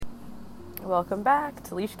Welcome back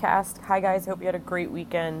to LeashCast. Hi guys, hope you had a great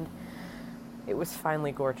weekend. It was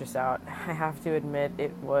finally gorgeous out. I have to admit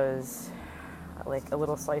it was like a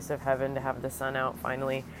little slice of heaven to have the sun out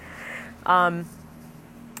finally.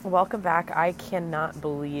 Welcome back. I cannot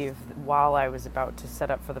believe while I was about to set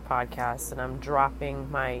up for the podcast and I'm dropping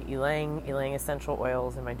my ylang essential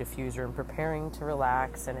oils in my diffuser and preparing to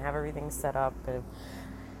relax and have everything set up and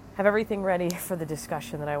have everything ready for the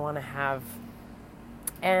discussion that I want to have.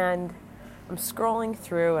 And I'm scrolling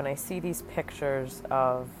through and I see these pictures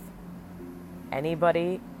of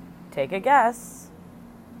anybody, take a guess,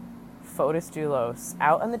 Fotis Dulos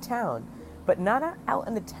out in the town, but not out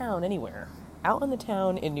in the town anywhere. Out in the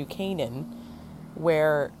town in New Canaan,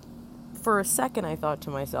 where for a second I thought to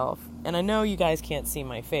myself, and I know you guys can't see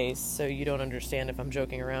my face, so you don't understand if I'm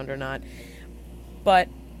joking around or not, but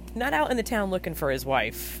not out in the town looking for his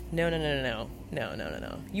wife. No.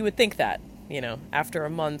 You would think that, after a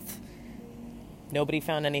month, nobody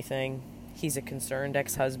found anything. He's a concerned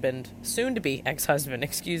ex-husband, soon-to-be ex-husband,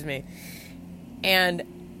 excuse me. And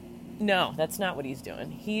no, that's not what he's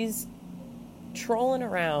doing. He's trolling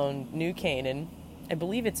around New Canaan. I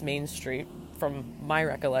believe it's Main Street from my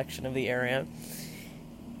recollection of the area.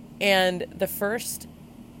 And the first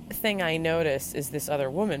thing I notice is this other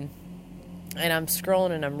woman. And I'm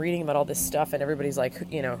scrolling and I'm reading about all this stuff and everybody's like,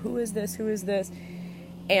 who is this? Who is this?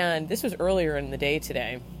 And this was earlier in the day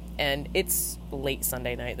today. And it's late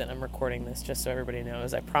Sunday night that I'm recording this, just so everybody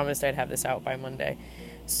knows. I promised I'd have this out by Monday.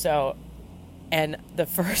 So, and the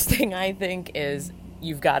first thing I think is,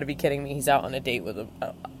 you've got to be kidding me. He's out on a date with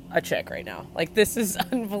a chick right now. Like, this is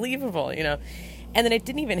unbelievable, And then it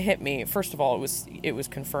didn't even hit me. First of all, it was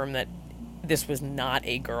confirmed that this was not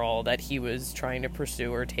a girl that he was trying to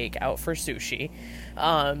pursue or take out for sushi.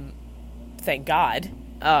 Thank God.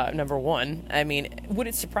 Number one. I mean, would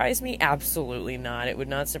it surprise me? Absolutely not. It would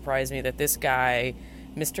not surprise me that this guy,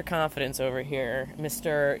 Mr. Confidence over here,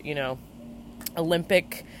 Mr.,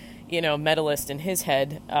 Olympic, medalist in his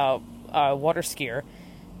head, water skier,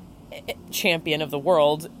 champion of the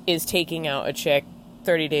world, is taking out a chick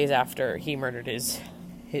 30 days after he murdered his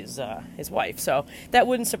wife. So that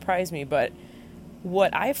wouldn't surprise me. But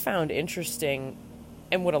what I found interesting,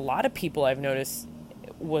 and what a lot of people I've noticed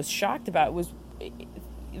was shocked about, was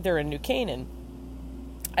they're in New Canaan.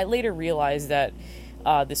 I later realized that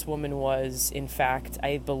this woman was, in fact,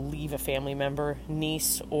 I believe, a family member,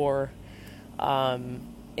 niece, or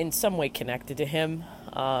in some way connected to him.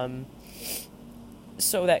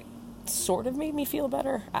 So that sort of made me feel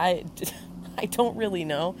better. I don't really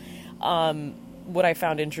know. What I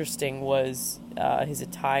found interesting was his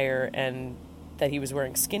attire, and that he was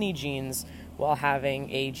wearing skinny jeans while having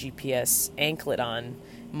a GPS anklet on,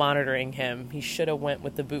 monitoring him. He should have went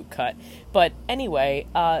with the boot cut. But anyway,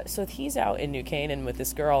 so he's out in New Canaan with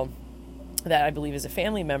this girl that I believe is a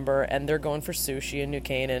family member, and they're going for sushi in New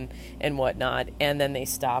Canaan and whatnot. And then they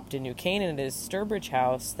stopped in New Canaan at his Sturbridge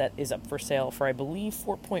house that is up for sale for, I believe,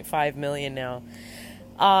 $4.5 million now.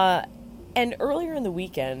 And earlier in the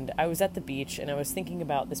weekend, I was at the beach and I was thinking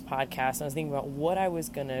about this podcast, and I was thinking about what I was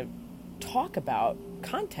going to talk about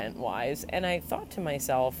content-wise. And I thought to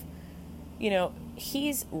myself,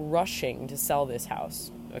 he's rushing to sell this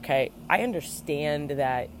house, okay? I understand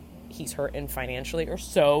that he's hurting financially, or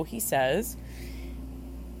so he says.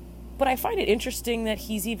 But I find it interesting that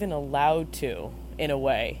he's even allowed to, in a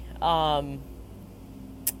way. I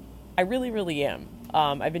really, really am.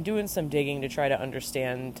 I've been doing some digging to try to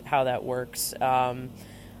understand how that works.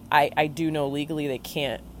 I do know legally they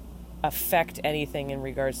can't affect anything in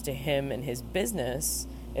regards to him and his business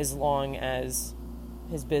as long as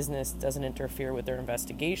his business doesn't interfere with their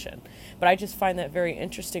investigation. But I just find that very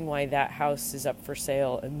interesting, why that house is up for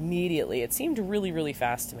sale immediately. It seemed really, really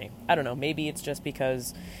fast to me. I don't know, maybe it's just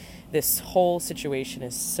because this whole situation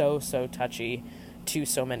is so touchy to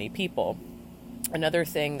so many people. Another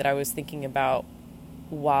thing that I was thinking about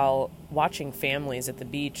while watching families at the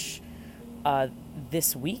beach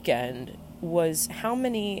this weekend was how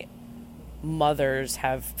many mothers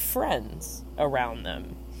have friends around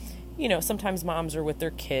them. Sometimes moms are with their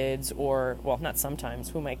kids, or, well, not sometimes,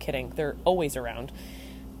 who am I kidding? They're always around.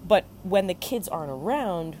 But when the kids aren't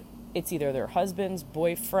around, it's either their husbands,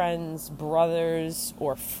 boyfriends, brothers,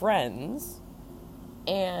 or friends,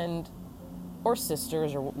 or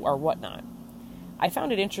sisters, or whatnot. I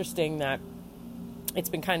found it interesting that it's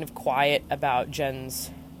been kind of quiet about Jen's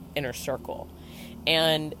inner circle.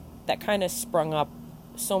 And that kind of sprung up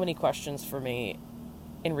so many questions for me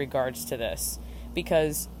in regards to this.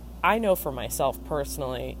 Because I know for myself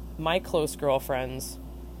personally, my close girlfriends,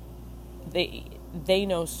 they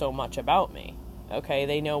know so much about me. Okay,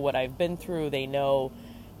 they know what I've been through. They know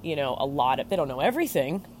a lot of, they don't know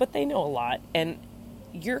everything, but they know a lot. And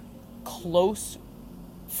your close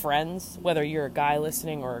friends, whether you're a guy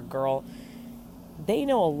listening or a girl, they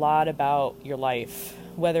know a lot about your life,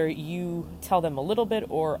 whether you tell them a little bit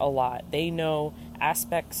or a lot. They know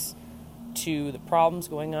aspects to the problems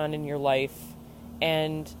going on in your life,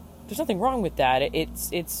 and there's nothing wrong with that.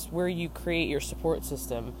 It's where you create your support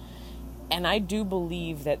system. And I do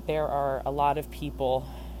believe that there are a lot of people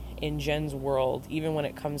in Jen's world, even when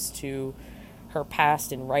it comes to her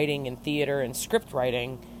past in writing and theater and script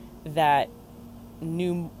writing, that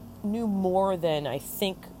knew more than I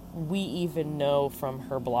think we even know from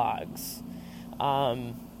her blogs.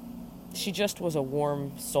 She just was a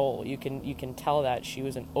warm soul. You can tell that she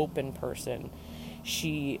was an open person.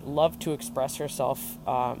 She loved to express herself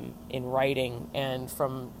in writing, and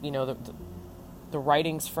from the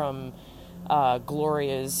writings from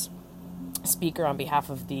Gloria's speaker on behalf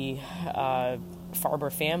of the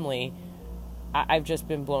Farber family, I've just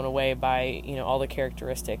been blown away by all the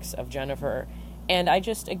characteristics of Jennifer. And I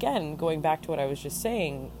just, again, going back to what I was just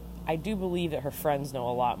saying, I do believe that her friends know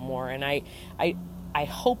a lot more, and I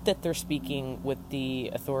hope that they're speaking with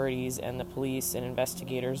the authorities and the police and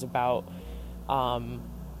investigators about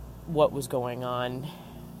what was going on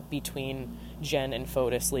between Jen and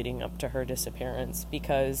Fotis leading up to her disappearance,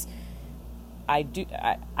 because I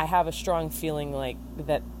have a strong feeling like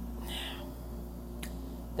that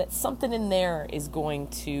something in there is going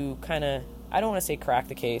to kind of, I don't want to say crack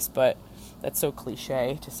the case, but that's so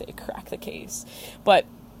cliche to say crack the case, but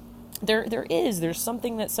there's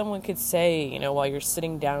something that someone could say, while you're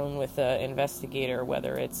sitting down with an investigator,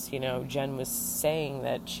 whether it's, Jen was saying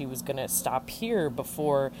that she was going to stop here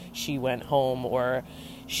before she went home, or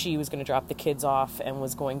she was going to drop the kids off and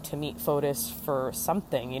was going to meet Fotis for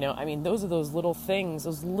something, those are those little things,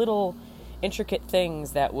 those little intricate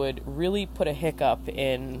things that would really put a hiccup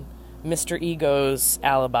in Mr. Ego's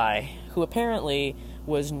alibi, who apparently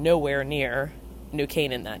was nowhere near New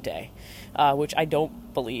Canaan that day, which I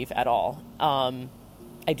don't believe at all.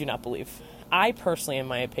 I do not believe. I personally, in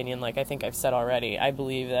my opinion, like I think I've said already, I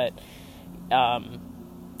believe that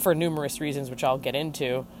for numerous reasons, which I'll get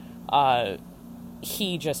into,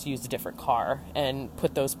 he just used a different car and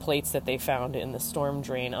put those plates that they found in the storm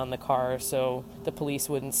drain on the car so the police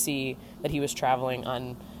wouldn't see that he was traveling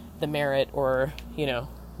on the Merritt or,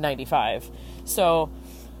 95. So,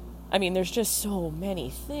 there's just so many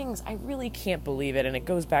things. I really can't believe it. And it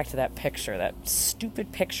goes back to that picture, that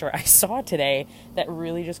stupid picture I saw today that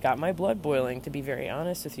really just got my blood boiling, to be very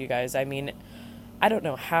honest with you guys. I don't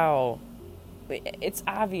know how. It's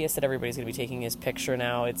obvious that everybody's going to be taking his picture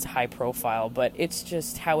now. It's high profile, but it's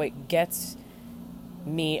just how it gets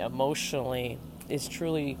me emotionally is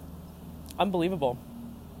truly unbelievable.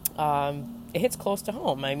 It hits close to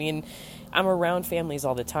home. I'm around families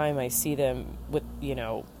all the time. I see them with,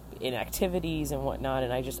 in activities and whatnot,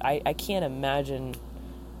 and I can't imagine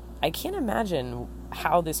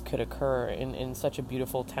how this could occur in such a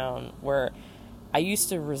beautiful town where I used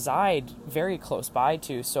to reside very close by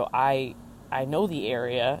to, so I know the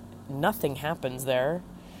area. Nothing happens there,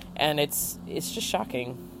 and it's just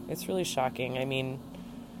shocking. It's really shocking.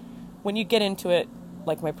 When you get into it,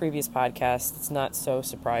 like my previous podcast, it's not so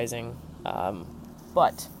surprising.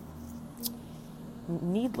 But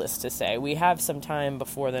needless to say, we have some time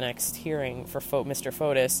before the next hearing for Mr.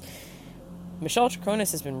 Fotis. Michelle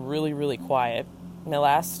Troconis has been really, really quiet. In the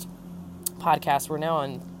last podcast, we're now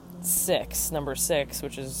on number 6,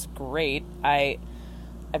 which is great. I've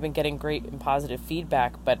been getting great and positive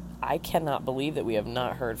feedback, but I cannot believe that we have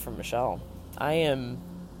not heard from Michelle.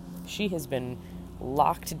 She has been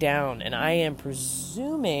locked down, and I am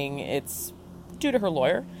presuming it's due to her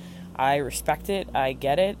lawyer. I respect it. I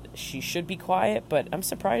get it. She should be quiet, but I'm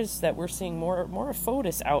surprised that we're seeing more of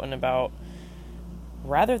Fotis out and about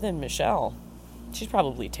rather than Michelle. She's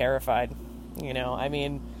probably terrified,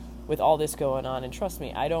 with all this going on. And trust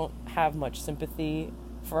me, I don't have much sympathy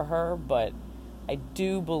for her, but I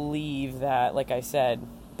do believe that, like I said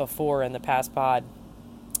before in the past pod,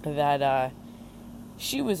 that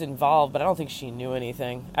she was involved, but I don't think she knew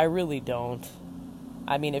anything. I really don't.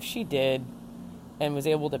 If she did and was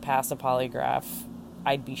able to pass a polygraph,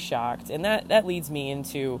 I'd be shocked. And that leads me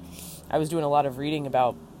into, I was doing a lot of reading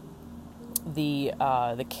about the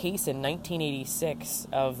case in 1986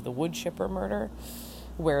 of the wood chipper murder,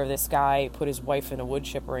 where this guy put his wife in a wood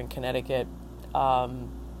chipper in Connecticut.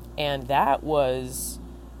 And that was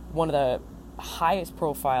one of the highest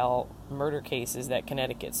profile murder cases that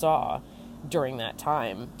Connecticut saw during that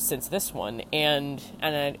time since this one. And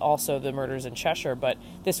also the murders in Cheshire. But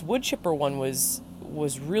this wood chipper one was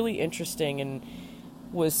really interesting and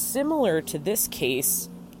was similar to this case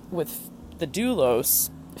with the Doulos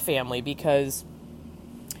family, because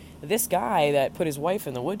this guy that put his wife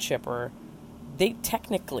in the wood chipper, they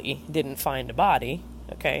technically didn't find a body.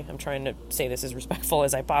 Okay, I'm trying to say this as respectful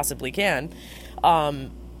as I possibly can.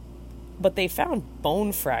 But they found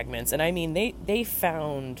bone fragments, and I mean, they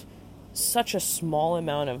found such a small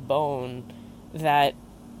amount of bone that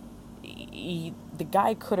the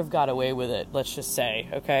guy could have got away with it, let's just say,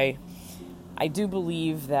 okay? I do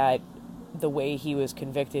believe that the way he was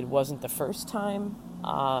convicted wasn't the first time.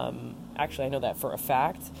 Actually, I know that for a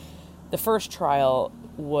fact. The first trial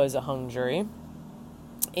was a hung jury,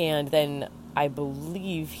 and then I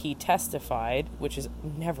believe he testified, which is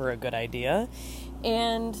never a good idea,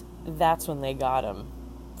 and that's when they got him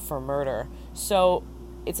for murder. So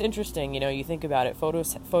it's interesting, you think about it.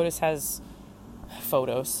 Photos has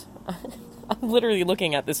photos. I'm literally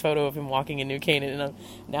looking at this photo of him walking in New Canaan, and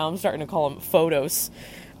now I'm starting to call him Photos.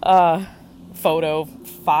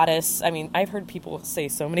 Fotis. I mean, I've heard people say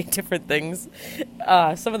so many different things.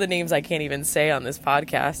 Some of the names I can't even say on this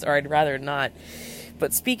podcast, or I'd rather not.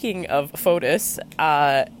 But speaking of Photos,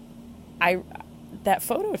 that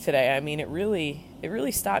photo today, I mean, it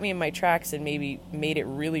really stopped me in my tracks and maybe made it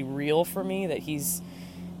really real for me that he's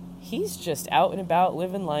just out and about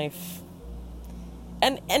living life.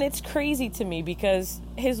 And it's crazy to me because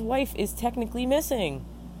his wife is technically missing,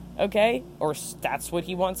 okay? Or that's what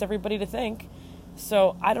he wants everybody to think.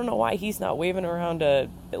 So I don't know why he's not waving around at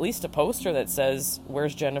least a poster that says,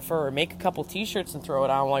 "Where's Jennifer?" or make a couple t-shirts and throw it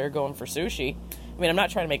on while you're going for sushi. I mean, I'm not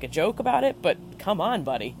trying to make a joke about it, but come on,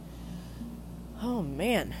 buddy. Oh,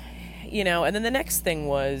 man. And then the next thing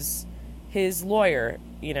was his lawyer,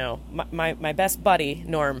 my best buddy,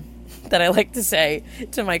 Norm, that I like to say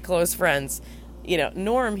to my close friends.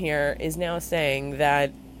 Norm here is now saying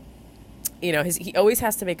that, he always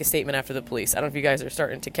has to make a statement after the police. I don't know if you guys are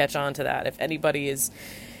starting to catch on to that. If anybody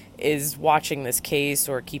is watching this case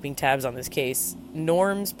or keeping tabs on this case,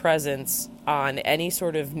 Norm's presence on any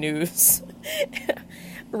sort of news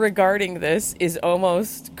regarding this is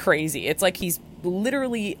almost crazy. It's like he's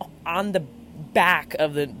literally on the back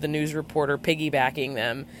of the news reporter, piggybacking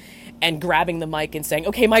them and grabbing the mic and saying,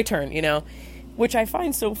 "Okay, my turn," which I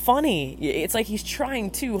find so funny. It's like he's trying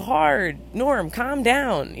too hard. Norm, calm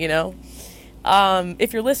down,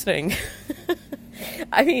 if you're listening.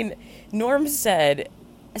 I mean, Norm said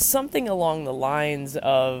something along the lines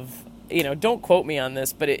of, don't quote me on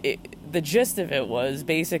this, but the gist of it was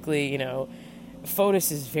basically,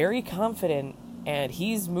 Photos is very confident and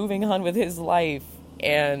he's moving on with his life,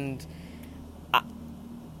 and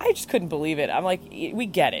I just couldn't believe it. I'm like, we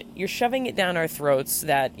get it. You're shoving it down our throats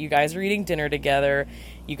that you guys are eating dinner together.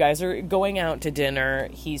 You guys are going out to dinner.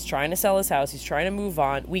 He's trying to sell his house. He's trying to move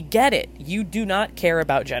on. We get it. You do not care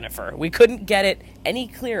about Jennifer. We couldn't get it any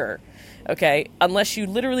clearer, okay? Unless you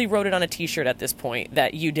literally wrote it on a t-shirt at this point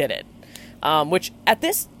that you did it. Which at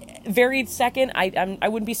this very second, I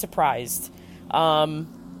wouldn't be surprised. And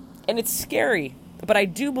it's scary. But I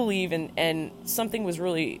do believe, and something was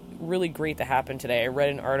really, really great that happened today. I read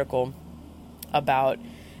an article about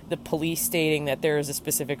the police stating that there is a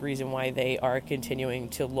specific reason why they are continuing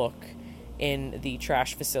to look in the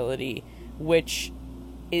trash facility, which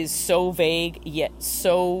is so vague yet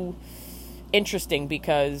so interesting,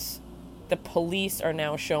 because the police are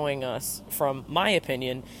now showing us, from my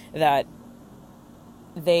opinion, that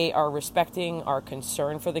they are respecting our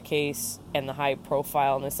concern for the case and the high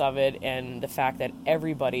profileness of it, and the fact that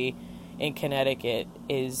everybody in Connecticut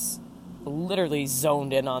is literally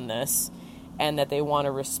zoned in on this, and that they want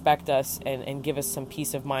to respect us and give us some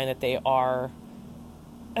peace of mind that they are,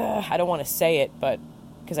 I don't want to say it, but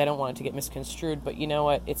because I don't want it to get misconstrued, but you know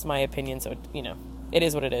what, it's my opinion, so it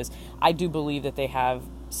is what it is. I do believe that they have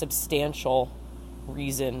substantial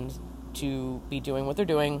reason to be doing what they're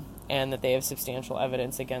doing, and that they have substantial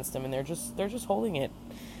evidence against them, and they're just holding it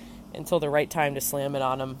until the right time to slam it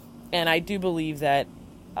on them. And I do believe that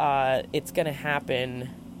it's going to happen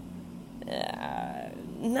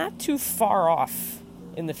not too far off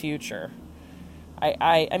in the future.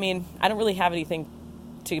 I mean, I don't really have anything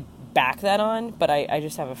to back that on, but I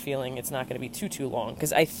just have a feeling it's not going to be too long,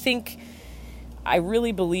 because I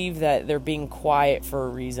really believe that they're being quiet for a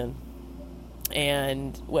reason.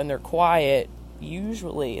 And when they're quiet,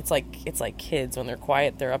 usually it's like kids. When they're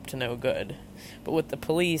quiet, they're up to no good. But with the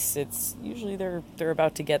police, it's usually they're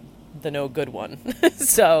about to get the no good one.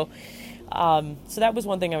 So that was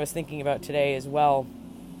one thing I was thinking about today as well,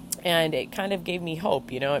 and it kind of gave me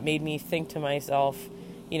hope. It made me think to myself,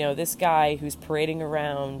 this guy who's parading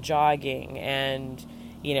around jogging and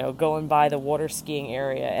going by the water skiing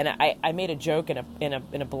area. And I made a joke in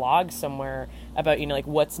a blog somewhere about, like,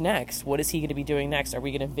 what's next? What is he going to be doing next? Are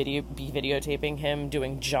we going to be videotaping him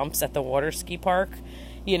doing jumps at the water ski park,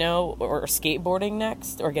 or skateboarding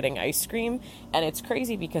next, or getting ice cream? And it's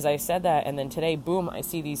crazy because I said that, and then today, boom, I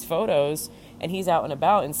see these photos, and he's out and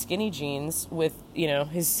about in skinny jeans with,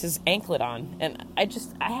 his anklet on. And I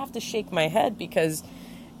have to shake my head because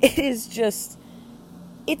it is just...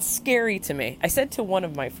 it's scary to me. I said to one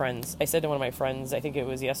of my friends, I think it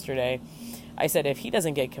was yesterday, I said, if he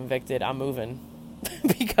doesn't get convicted, I'm moving.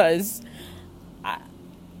 Because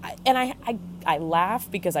I laugh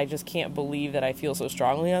because I just can't believe that I feel so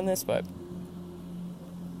strongly on this, but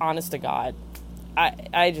honest to God,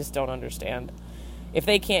 I just don't understand. If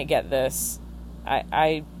they can't get this,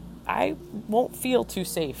 I won't feel too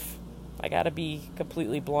safe. I gotta be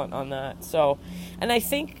completely blunt on that. So, and I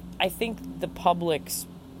think the public's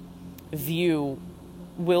view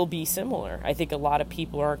will be similar. I think a lot of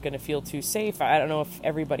people aren't going to feel too safe. I don't know if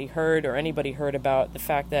everybody heard or anybody heard about the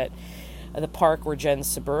fact that the park where Jen's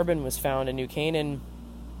Suburban was found in New Canaan,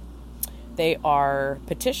 they are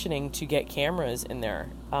petitioning to get cameras in there.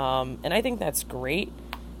 And I think that's great,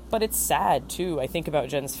 but it's sad too. I think about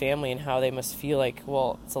Jen's family and how they must feel like,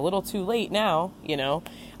 well, it's a little too late now,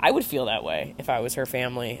 I would feel that way if I was her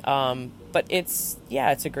family. But it's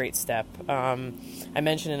a great step. I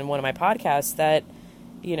mentioned in one of my podcasts that,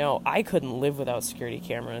 I couldn't live without security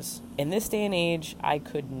cameras. In this day and age, I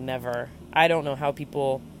could never. I don't know how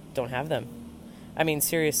people don't have them. I mean,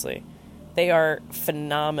 seriously. They are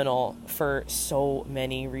phenomenal for so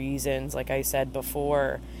many reasons, like I said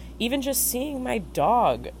before. Even just seeing my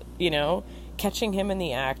dog, catching him in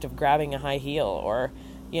the act of grabbing a high heel, or...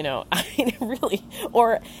 I mean, really,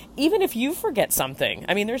 or even if you forget something.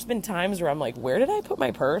 I mean, there's been times where I'm like, where did I put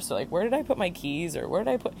my purse? Or like, where did I put my keys? Or where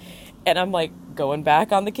did I put, and I'm like going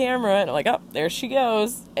back on the camera and I'm like, oh, there she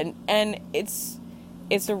goes. And it's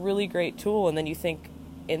a really great tool. And then you think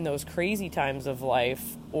in those crazy times of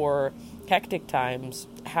life or hectic times,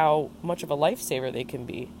 how much of a lifesaver they can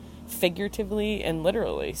be, figuratively and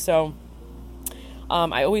literally. So,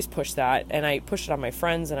 I always push that, and I push it on my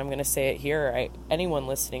friends, and I'm going to say it here. Anyone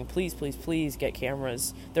listening, please, please, please get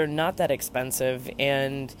cameras. They're not that expensive,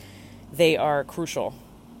 and they are crucial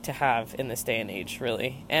to have in this day and age,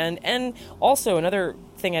 really. And also, another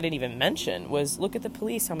thing I didn't even mention was look at the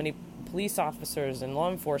police, how many police officers and law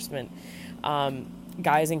enforcement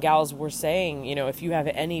guys and gals were saying, if you have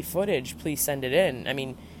any footage, please send it in. I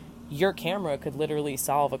mean, your camera could literally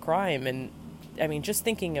solve a crime, and I mean, just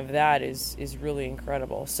thinking of that is really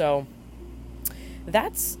incredible. So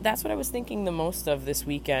that's what I was thinking the most of this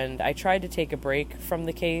weekend. I tried to take a break from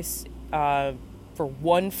the case for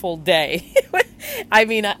one full day. I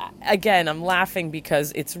mean, again, I'm laughing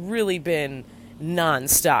because it's really been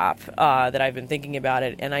nonstop that I've been thinking about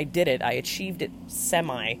it, and I did it. I achieved it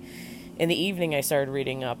semi. In the evening, I started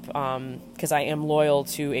reading up because I am loyal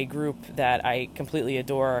to a group that I completely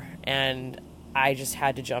adore, and I just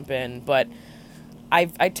had to jump in. But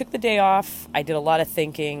I took the day off. I did a lot of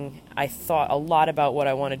thinking. I thought a lot about what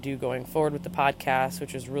I want to do going forward with the podcast,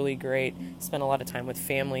 which was really great. Spent a lot of time with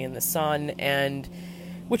family and the son, and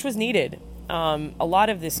which was needed. A lot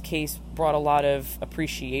of this case brought a lot of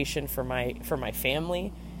appreciation for my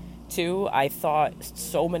family too. I thought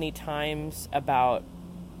so many times about,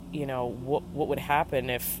 what would happen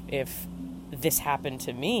if this happened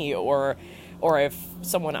to me, or if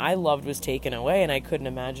someone I loved was taken away, and I couldn't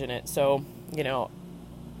imagine it. So,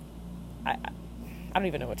 I don't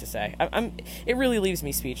even know what to say. It really leaves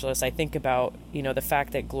me speechless. I think about, the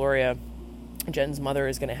fact that Gloria, Jen's mother,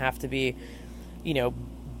 is going to have to be,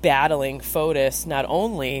 battling FOTUS, not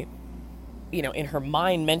only, in her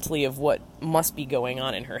mind mentally of what must be going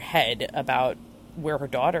on in her head about where her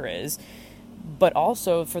daughter is, but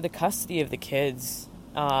also for the custody of the kids.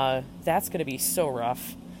 That's going to be so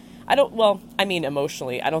rough.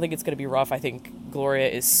 Emotionally, I don't think it's going to be rough. I think Gloria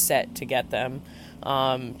is set to get them.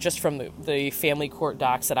 Just from the family court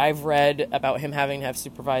docs that I've read about him having to have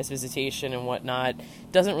supervised visitation and whatnot,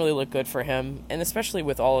 doesn't really look good for him. And especially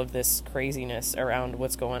with all of this craziness around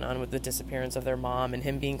what's going on with the disappearance of their mom and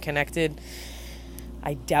him being connected,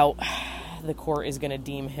 I doubt the court is going to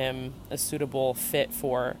deem him a suitable fit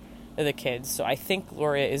for the kids. So I think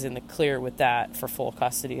Gloria is in the clear with that for full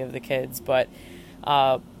custody of the kids. But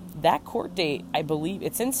that court date, I believe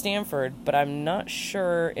it's in Stanford, but I'm not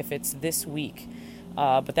sure if it's this week.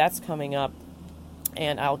 But that's coming up,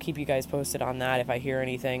 and I'll keep you guys posted on that if I hear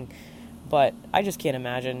anything. But I just can't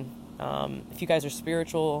imagine. If you guys are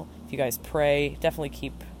spiritual, if you guys pray, definitely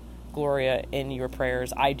keep Gloria in your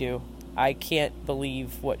prayers. I do. I can't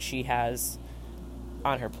believe what she has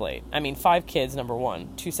on her plate. I mean, 5 kids, number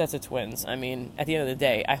one, 2 sets of twins. I mean, at the end of the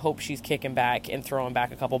day, I hope she's kicking back and throwing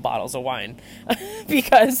back a couple bottles of wine.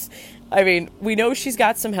 Because, I mean, we know she's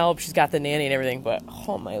got some help. She's got the nanny and everything, but,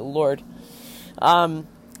 oh my Lord.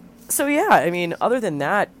 So yeah, I mean, other than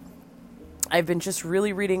that, I've been just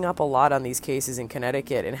really reading up a lot on these cases in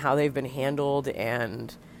Connecticut and how they've been handled,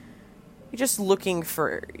 and just looking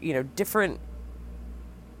for, different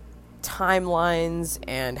timelines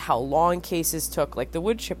and how long cases took. Like the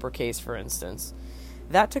wood chipper case, for instance,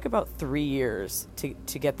 that took about 3 years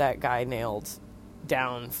to get that guy nailed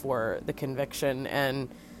down for the conviction, and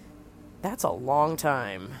that's a long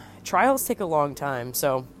time. Trials take a long time,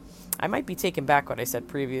 so I might be taking back what I said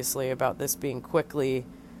previously about this being quickly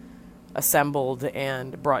assembled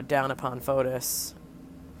and brought down upon FOTUS.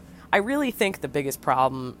 I really think the biggest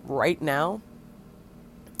problem right now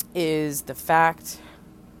is the fact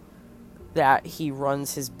that he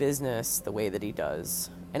runs his business the way that he does.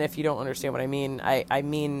 And if you don't understand what I mean, I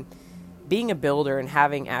mean being a builder and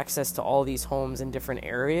having access to all these homes in different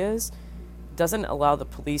areas doesn't allow the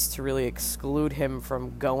police to really exclude him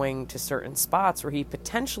from going to certain spots where he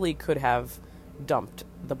potentially could have dumped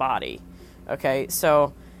the body. Okay,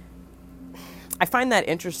 so I find that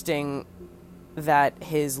interesting that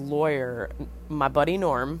his lawyer, my buddy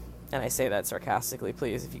Norm, and I say that sarcastically,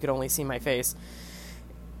 please, if you could only see my face,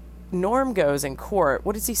 Norm goes in court.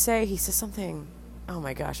 What does he say? He says something, oh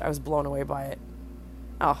my gosh, I was blown away by it.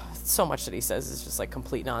 Oh, so much that he says is just like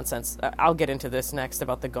complete nonsense. I'll get into this next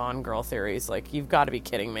about the Gone Girl theories. Like, you've got to be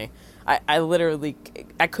kidding me. I literally,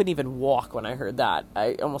 I couldn't even walk when I heard that.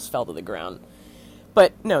 I almost fell to the ground.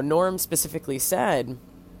 But no, Norm specifically said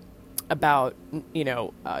about,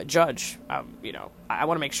 judge, I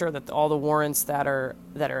want to make sure that all the warrants that are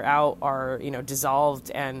out are,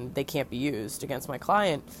 dissolved and they can't be used against my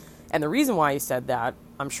client. And the reason why he said that,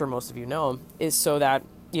 I'm sure most of you know, is so that,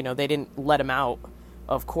 they didn't let him out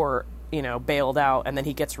of court, bailed out, and then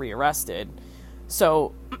he gets rearrested.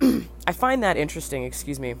 So I find that interesting,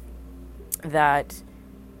 that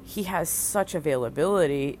he has such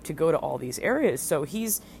availability to go to all these areas. So he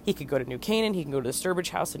could go to New Canaan, he can go to the Sturbridge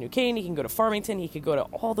House in New Canaan, he can go to Farmington, he could go to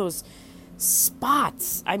all those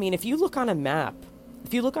spots. I mean, if you look on a map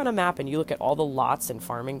and you look at all the lots in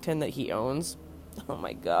Farmington that he owns, oh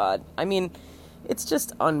my God. I mean, it's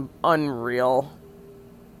just unreal.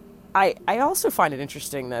 I also find it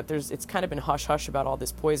interesting that it's kind of been hush-hush about all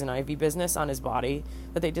this poison ivy business on his body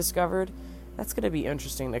that they discovered. That's going to be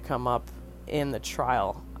interesting to come up in the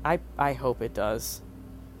trial. I hope it does.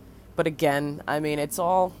 But again, I mean,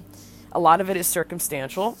 a lot of it is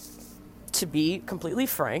circumstantial, to be completely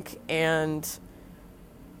frank, and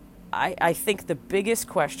I think the biggest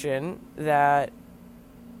question that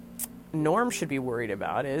Norm should be worried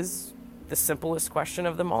about is the simplest question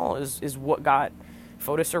of them all, is what got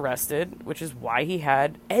FOTUS arrested, which is why he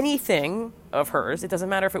had anything of hers. It doesn't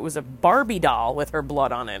matter if it was a Barbie doll with her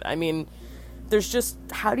blood on it. I mean,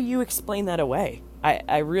 how do you explain that away? I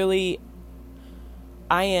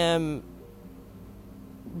am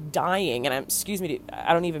dying, and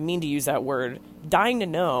I don't even mean to use that word, dying to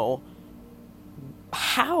know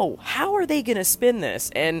how are they going to spin this?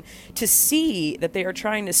 And to see that they are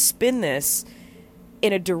trying to spin this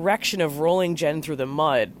in a direction of rolling Jen through the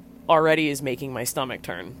mud already is making my stomach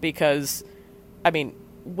turn. Because, I mean,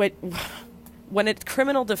 when a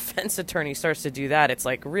criminal defense attorney starts to do that, it's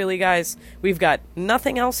like, really, guys? We've got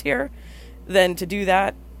nothing else here than to do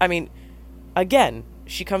that? I mean, again,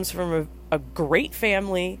 she comes from a great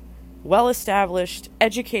family, well-established,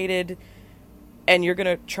 educated, and you're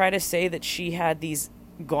going to try to say that she had these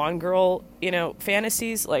Gone Girl,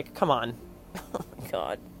 fantasies? Like, come on. Oh, my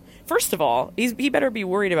God. First of all, he better be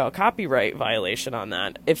worried about copyright violation on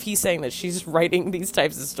that. If he's saying that she's writing these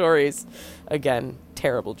types of stories, again,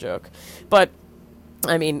 terrible joke. But,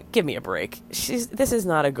 I mean, give me a break. This is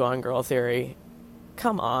not a Gone Girl theory.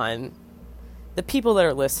 Come on. The people that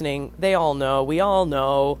are listening, we all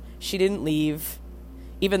know she didn't leave.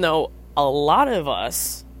 Even though a lot of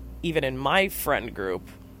us, even in my friend group,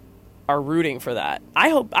 are rooting for that.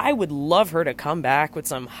 I would love her to come back with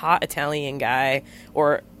some hot Italian guy,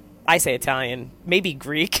 or I say Italian, maybe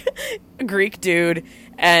Greek, Greek dude,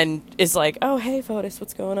 and is like, oh, hey, FOTUS,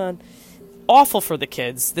 what's going on? Awful for the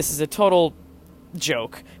kids. This is a total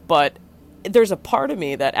joke, but there's a part of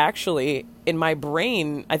me that actually, in my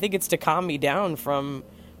brain, I think it's to calm me down from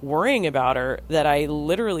worrying about her, that I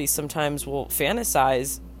literally sometimes will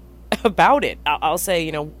fantasize about it. I'll say,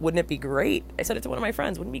 wouldn't it be great? I said it to one of my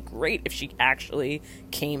friends. Wouldn't it be great if she actually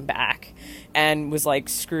came back and was like,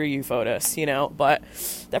 screw you, FOTUS, But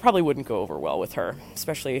that probably wouldn't go over well with her,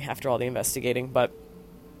 especially after all the investigating. But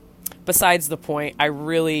besides the point.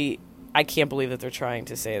 I can't believe that they're trying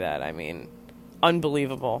to say that. I mean,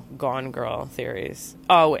 unbelievable Gone Girl theories.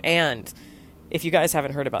 Oh, and if you guys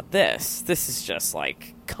haven't heard about this is just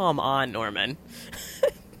like, come on, Norman.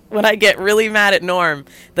 When I get really mad at Norm,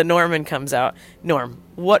 the Norman comes out. Norm,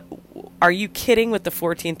 what are you kidding with the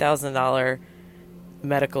 $14,000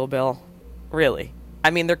 medical bill? Really? I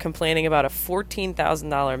mean, they're complaining about a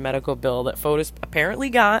 $14,000 medical bill that Fotis apparently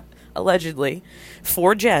got, allegedly,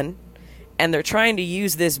 for Jen, and they're trying to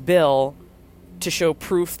use this bill to show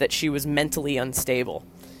proof that she was mentally unstable.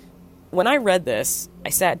 When I read this, I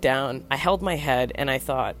sat down, I held my head, and I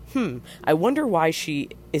thought, I wonder why she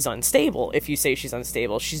is unstable, if you say she's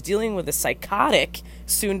unstable. She's dealing with a psychotic,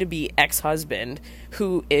 soon-to-be ex-husband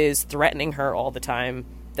who is threatening her all the time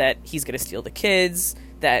that he's going to steal the kids,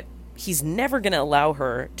 that he's never going to allow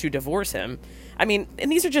her to divorce him. I mean,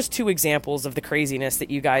 and these are just two examples of the craziness that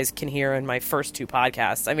you guys can hear in my first two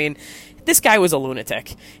podcasts. I mean, this guy was a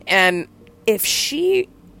lunatic. And if she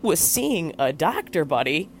was seeing a doctor,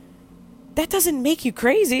 buddy, that doesn't make you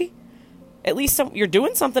crazy. At least you're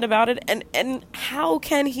doing something about it. And how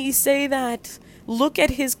can he say that? Look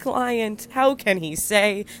at his client. How can he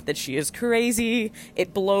say that she is crazy?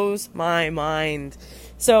 It blows my mind.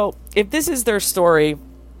 So if this is their story,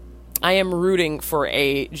 I am rooting for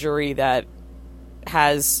a jury that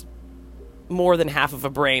has more than half of a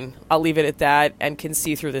brain. I'll leave it at that, and can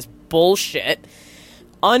see through this bullshit.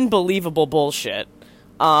 Unbelievable bullshit.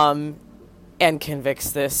 And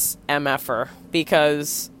convicts this MFer,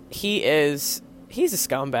 because he's a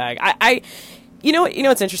scumbag. You know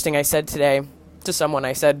what's interesting? I said today to someone,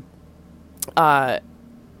 I said, now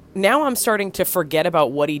I'm starting to forget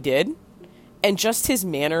about what he did, and just his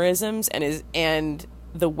mannerisms and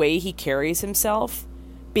the way he carries himself,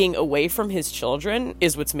 being away from his children,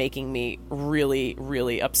 is what's making me really,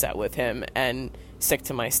 really upset with him and sick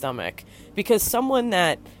to my stomach. Because someone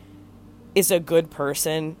that is a good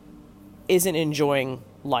person isn't enjoying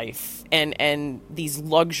life and these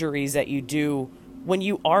luxuries that you do when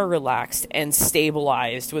you are relaxed and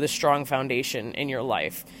stabilized with a strong foundation in your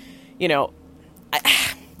life. You know,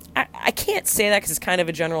 I can't say that because it's kind of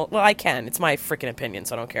a general. Well, I can. It's my freaking opinion,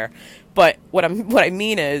 so I don't care. But what I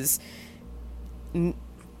mean is,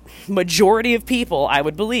 majority of people, I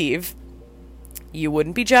would believe, you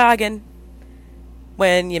wouldn't be jogging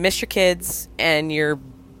when you miss your kids and you're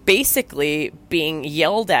basically being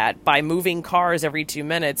yelled at by moving cars every 2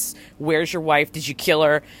 minutes. Where's your wife? Did you kill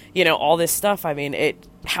her? You know, all this stuff. I mean,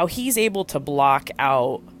 how he's able to block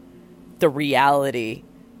out the reality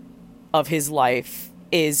of his life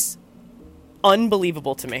is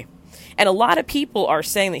unbelievable to me. And a lot of people are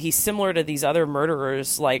saying that he's similar to these other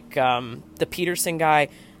murderers, like the Peterson guy.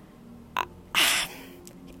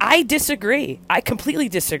 I disagree. I completely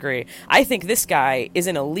disagree. I think this guy is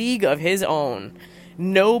in a league of his own.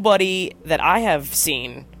 Nobody that I have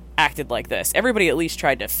seen acted like this. Everybody at least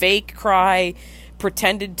tried to fake cry,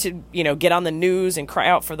 pretended to, get on the news and cry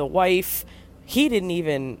out for the wife. He didn't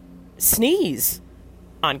even sneeze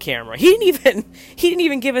on camera. He didn't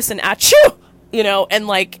even give us an achoo, and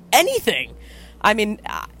like anything. I mean,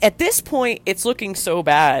 at this point, it's looking so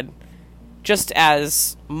bad, just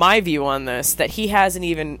as my view on this, that he hasn't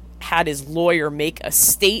even had his lawyer make a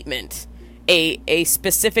statement, a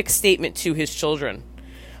specific statement to his children.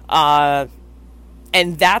 And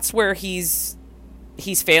that's where he's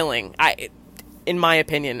failing. In my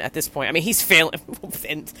opinion, at this point, I mean, he's failing,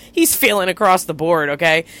 and he's failing across the board.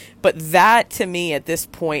 Okay. But that, to me, at this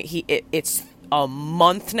point, it's a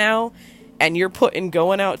month now, and you're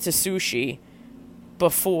going out to Sushi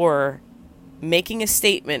before making a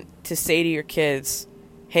statement to say to your kids,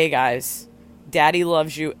 hey guys, daddy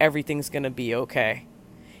loves you. Everything's going to be okay.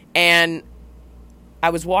 And I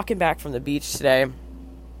was walking back from the beach today,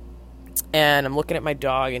 and I'm looking at my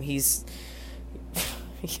dog, and I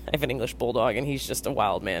have an English bulldog, and he's just a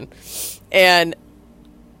wild man. And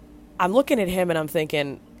I'm looking at him, and I'm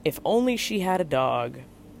thinking, if only she had a dog.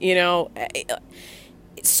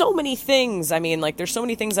 So many things. I mean, like, there's so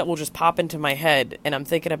many things that will just pop into my head, and I'm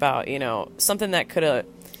thinking about, something that could have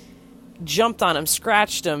jumped on him,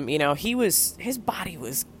 scratched him. His body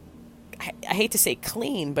was, I hate to say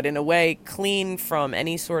clean, but in a way clean from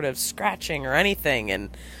any sort of scratching or anything.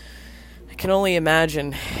 And I can only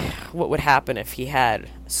imagine what would happen if he had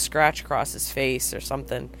a scratch across his face or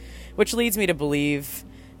something, which leads me to believe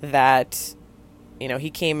that,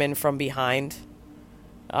 he came in from behind.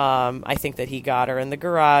 I think that he got her in the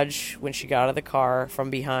garage when she got out of the car from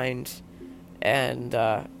behind, and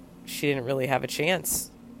she didn't really have a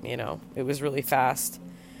chance. It was really fast.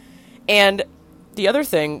 And the other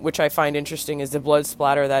thing, which I find interesting, is the blood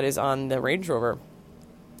splatter that is on the Range Rover.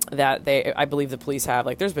 that I believe the police have.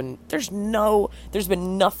 Like, there's been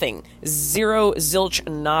nothing, zero, zilch,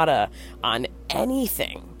 nada on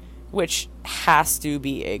anything, which has to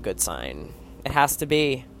be a good sign. It has to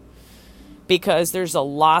be, because there's a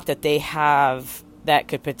lot that they have that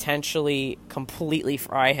could potentially completely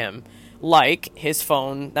fry him, like his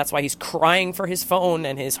phone. That's why he's crying for his phone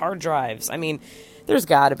and his hard drives. I mean, there's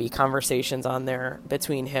got to be conversations on there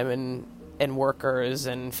between him and workers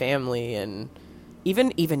and family, and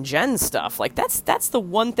even Jen's stuff. Like, that's the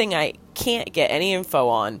one thing I can't get any info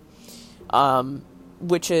on,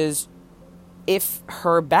 which is if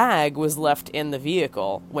her bag was left in the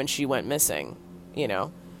vehicle when she went missing, you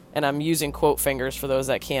know. And I'm using quote fingers for those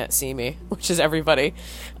that can't see me, which is everybody.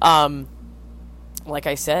 Like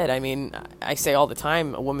I said, I mean, I say all the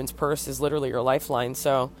time, a woman's purse is literally your lifeline.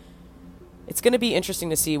 So it's going to be interesting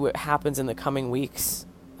to see what happens in the coming weeks.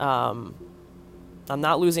 I'm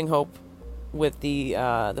not losing hope with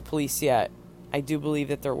the police yet. I do believe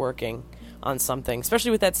that they're working on something,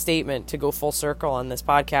 especially with that statement, to go full circle on this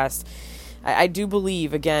podcast. I do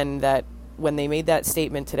believe, again, that when they made that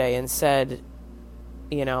statement today and said,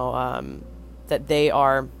 you know, that they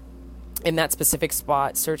are in that specific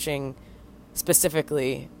spot searching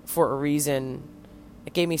specifically for a reason,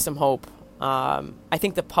 it gave me some hope. I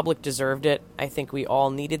think the public deserved it. I think we all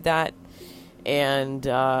needed that. And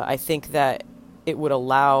I think that it would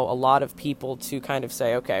allow a lot of people to kind of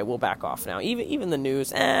say, okay, we'll back off now. Even the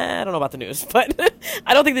news, I don't know about the news, but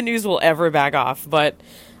I don't think the news will ever back off. But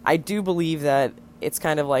I do believe that it's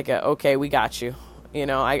kind of like okay, we got you. You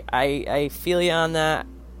know, I feel you on that.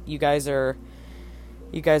 You guys are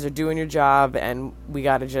doing your job, and we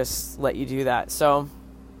got to just let you do that. So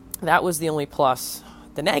that was the only plus.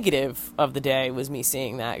 The negative of the day was me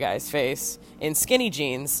seeing that guy's face in skinny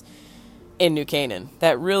jeans in New Canaan.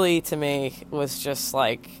 That really, to me, was just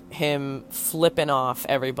like him flipping off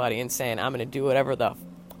everybody and saying, I'm going to do whatever the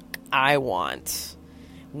I want,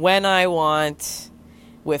 when I want,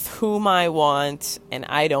 with whom I want, and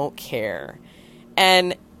I don't care.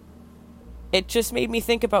 And it just made me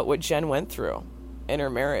think about what Jen went through in her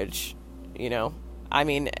marriage, you know? I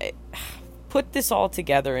mean, put this all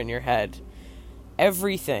together in your head,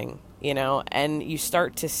 everything, you know, and you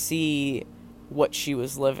start to see what she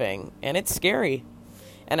was living, and it's scary.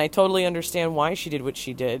 And I totally understand why she did what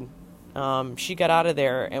she did. She got out of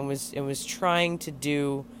there and was trying to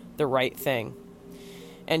do the right thing.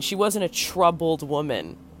 And she wasn't a troubled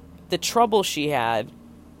woman. The trouble she had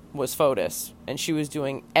was Fotis, and she was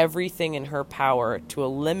doing everything in her power to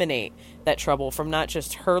eliminate that trouble from not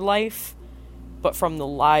just her life, but from the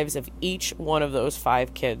lives of each one of those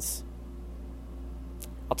 5 kids.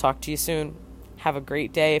 I'll talk to you soon. Have a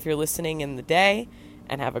great day if you're listening in the day,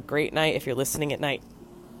 and have a great night if you're listening at night.